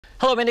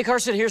Hello, Mindy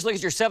Carson. Here's a look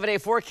at your 7-day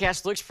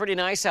forecast. Looks pretty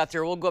nice out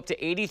there. We'll go up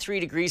to 83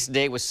 degrees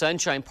today with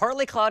sunshine,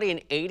 partly cloudy,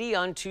 and 80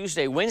 on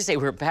Tuesday. Wednesday,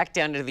 we're back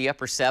down into the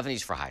upper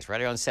 70s for highs,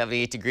 right around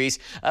 78 degrees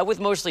with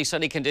mostly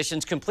sunny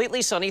conditions.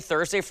 Completely sunny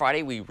Thursday,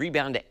 Friday. We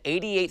rebound to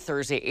 88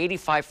 Thursday,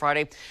 85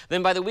 Friday.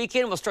 Then by the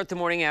weekend, we'll start the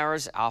morning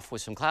hours off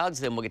with some clouds.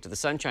 Then we'll get to the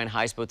sunshine,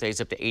 highs both days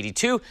up to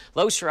 82.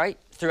 Lows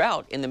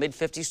throughout in the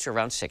mid-50s to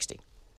around 60.